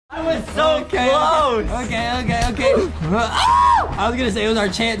was so close. Okay. I was gonna say it was our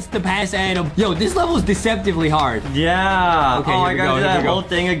chance to pass Adam. Yo, this level is deceptively hard. Yeah. Okay, oh, I gotta do that whole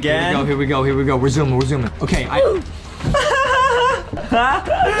thing again. Here we go. We're zooming. Okay,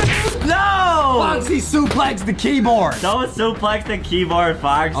 No! Foxy suplexed the keyboard. Don't suplex the keyboard,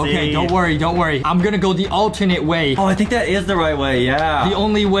 Foxy. Okay, don't worry. I'm gonna go the alternate way. Oh, I think that is the right way, yeah. The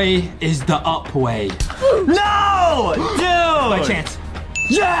only way is the up way. No! Dude! My chance.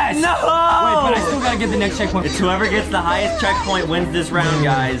 Yes! No! Wait, but I still gotta get the next checkpoint. It's whoever gets the highest checkpoint wins this round,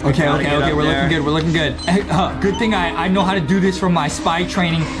 guys. Okay, we're looking good. Good thing I know how to do this from my spy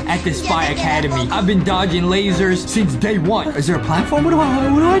training at the Spy Academy. I've been dodging lasers since day one. Is there a platform? What do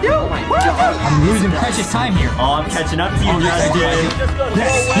I do? I'm losing precious time here. Oh, I'm catching up to you, Justin.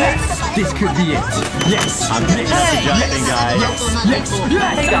 Yes! This could be it. Yes! I'm catching up to Justin, guys. Yes!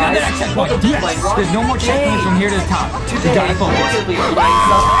 I got the next checkpoint. Yes! There's no more checkpoints from here to the top. You gotta focus.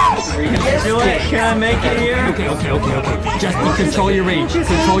 Do it. Can I make it here? Okay. Justin, control your rage.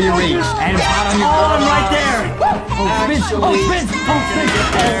 Adam's hot on your... Oh, I'm right there. Oh, it spins.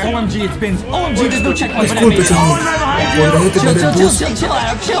 OMG, it spins. OMG, there's no checkpoint for that Disculpe, maze. señor. ¿Podrá detener el bus? Chill,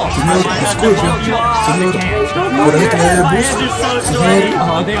 Adam, chill. Señor, disculpe. Señor, ¿podrá detener el bus?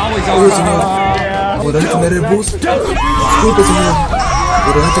 Señor, They always señor. ¿Podrá detener el bus? Disculpe, señor.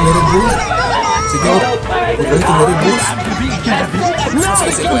 ¿Podrá detener el bus? Señor, ¿podrá detener el bus? No,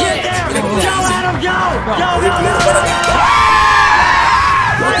 get there. Go, Adam, go.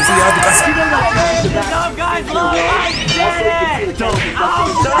 No, guys, look, I did it. Stop.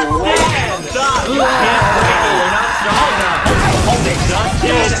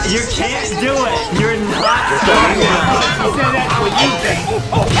 Justin, you can't do it. You're not strong enough.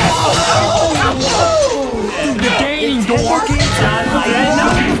 The gaining door.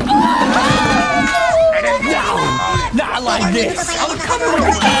 Not like this. I'm coming with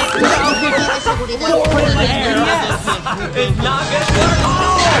the It's not gonna work.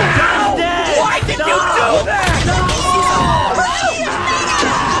 Oh, Justin! Why did you do that?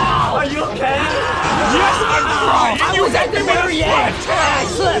 Are you okay? Yes, I was at the very end.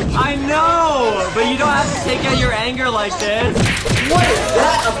 I know, but you don't have to take out your anger like this. What is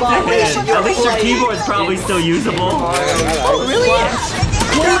that about? At least your keyboard's probably still usable. Oh, really?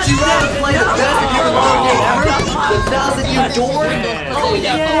 Would you rather play the best keyboard game ever? The 1,000 doors? Oh,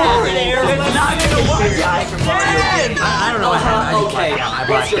 yeah. It's not gonna work. I don't know what happened. Okay, I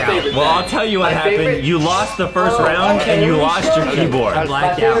blacked out. Well, I'll tell you what happened. You lost the first round and you lost your keyboard. I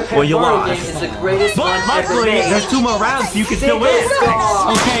blacked out. Well, you lost. But luckily, there's 2 more rounds, so you can still win.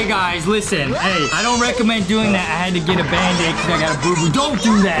 Okay, guys, listen. Hey, I don't recommend doing that. I had to get a Band-Aid because I got a boo-boo. Don't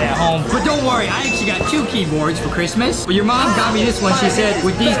do that at home. But don't worry, I actually got 2 keyboards for Christmas. But your mom got me this one. She said,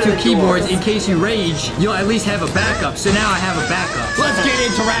 with these 2 keyboards, in case you rage, you'll at least have a backup. So now I have a backup. Let's get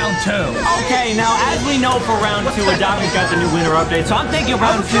into round 2. Okay, now as we know for round 2, Adoption's got the new winter update. So I'm thinking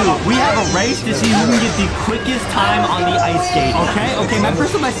round 2, we have a race to see who can get the quickest time on the ice skating. Okay, my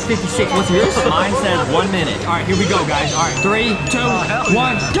personal best is 56. What's yours? Mine says 1 minute. All right, here we go, guys. All right, 3, 2,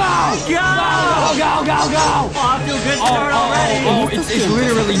 1, go! Go! Off to a good start already. It's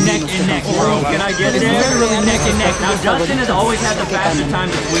literally neck and neck, bro. Can I get It's there? literally neck and neck. Now, Justin has always had the faster time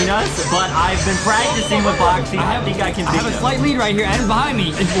between us, but I've been practicing with boxing. I think I can I beat have a him. slight lead right here. Adam's behind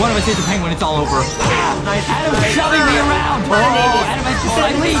me. If one of us hits a penguin, it's all over. Nice. Adam's shoving me around. Adam has a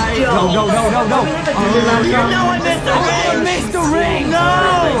slight lead. No. You know I missed the ring. Missed the ring. No.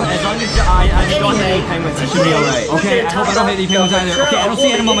 As long as I don't hit any penguins, it should be alright. Okay, I hope I don't hit any penguins either. Okay, I don't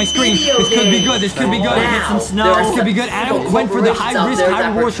see Adam on my screen. This could be good. This could be good. Get some snow. This could be good. Adam went for the high risk, high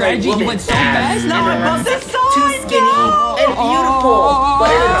reward strategy. He went so fast. No, I bumped the sign. Too skinny and beautiful,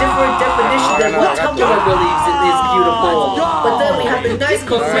 but in a different definition than what Tumblr believes it is beautiful. But then we have the nice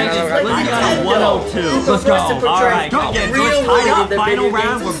corrections like Let's go. Nintendo. 102. Let's go. Alright, again, so it's tied up. Final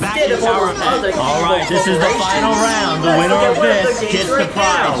round, we're back to Tower of Heads. Alright, this is the final round. The winner of this gets the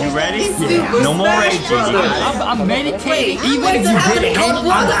prize. You ready? Yeah. No more raging. I'm meditating. Even if you didn't hit,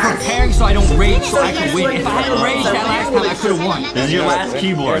 I'm preparing so I don't rage so I can win. If I hadn't raged that last time, I could have won. This is your last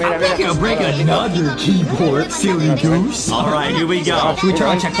keyboard. I'm thinking of breaking another keyboard, silly goose. Alright, here we go. Should we turn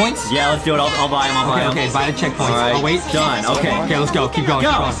on checkpoints? Yeah, let's do it. I'll buy them. Okay, buy the checkpoints. Alright, Oh, wait. done. Okay. Okay, let's go. Keep going.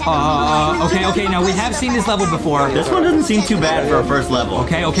 Go. Okay, now we have seen this level before. This one doesn't seem too bad for a first level.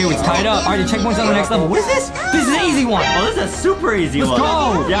 Okay, it's tied up. All right, the checkpoint's on the next level. What is this? This is an easy one. Oh, this is a super easy Let's one.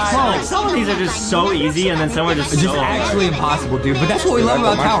 go. Yeah, Let's go. like some of these are just so easy, and then some are just It's so just actually impossible, dude. But that's what we love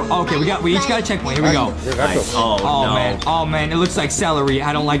about Tower. Okay, we each got a checkpoint. Here we go. Nice. Oh, no. Oh man, it looks like celery.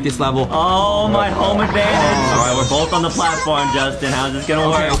 I don't like this level. Oh, my home advantage. All right, we're both on the platform, Justin. How's this gonna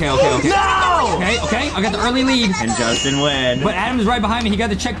work? Okay. No! Okay, I got the early lead. and Justin win. But Adam's right behind me. He got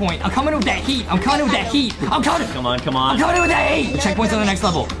the checkpoint. I'm coming with that heat. I'm coming with that heat. I'm coming. Come on, come on. I'm coming with that heat. Checkpoint's on the next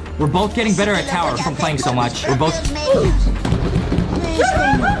level. We're both getting better at tower from playing so much. We're both.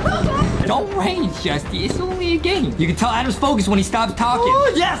 Don't rage, Justy. It's only a game. You can tell Adam's focused when he stops talking.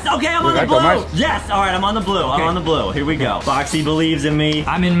 Oh, yes, okay, I'm on the blue. Yes, all right, I'm on the blue. I'm on the blue. Here we go. Foxy believes in me.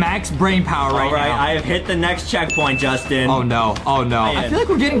 I'm in max brain power right now. All right, I have hit the next checkpoint, Justin. Oh no, oh no. I feel like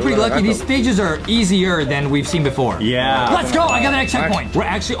we're getting pretty lucky. These stages are easier than we've seen before. Yeah. Let's go. I got the next checkpoint. We're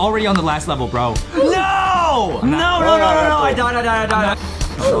actually already on the last level, bro. No! No, I died.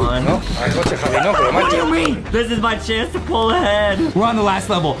 What do you mean? This is my chance to pull ahead. We're on the last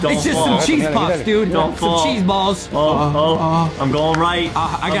level. It's just some cheese puffs, dude. Don't fall. Some cheese balls. I'm going right.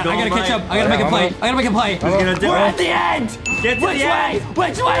 I gotta catch up. I gotta make a play. I gotta make a play. Who's gonna do it? We're at the end. Get to the end.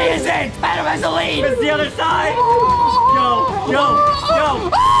 Which way is it? Adam has the lead. It's the other side. Go. He's gonna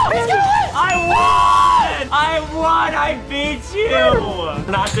win. I won! I beat you!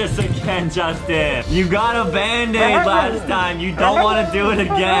 Not this again, Justin. You got a Band-Aid last time. You don't want to do it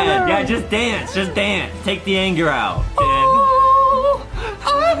again. Yeah, just dance. Take the anger out. Oh,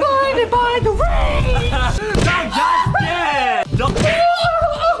 I'm blinded by the rain. No, Justin!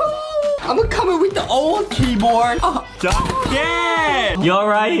 I'm coming with the old keyboard. Justin! You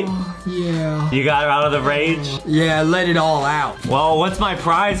alright? Yeah. You got out of the rage? Yeah, let it all out. Well, what's my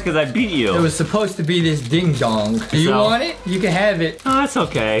prize? Because I beat you. It was supposed to be this ding dong. Do you want it? You can have it. Oh, that's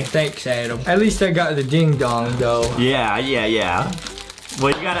okay. Thanks, Adam. At least I got the ding dong, though. Yeah.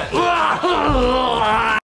 Well, you gotta.